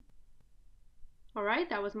All right,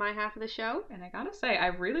 that was my half of the show. And I gotta say, I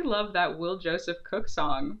really love that Will Joseph Cook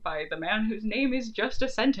song by the man whose name is just a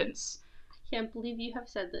sentence. I can't believe you have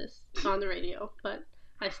said this on the radio, but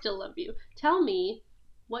I still love you. Tell me,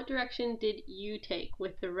 what direction did you take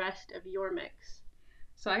with the rest of your mix?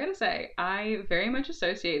 So I gotta say, I very much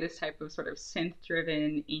associate this type of sort of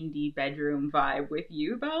synth-driven indie bedroom vibe with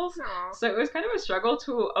you, Bells. Aw. So it was kind of a struggle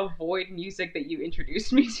to avoid music that you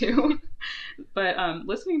introduced me to. But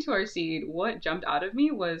listening to our seed, what jumped out of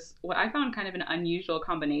me was what I found kind of an unusual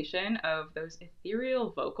combination of those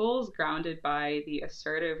ethereal vocals grounded by the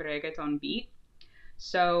assertive reggaeton beat.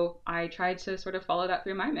 So I tried to sort of follow that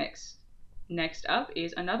through my mix. Next up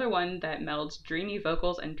is another one that melds dreamy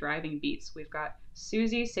vocals and driving beats. We've got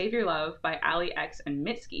Susie Save Your Love by Ali X and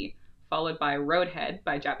Mitski, followed by Roadhead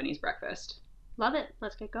by Japanese Breakfast. Love it.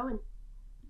 Let's get going.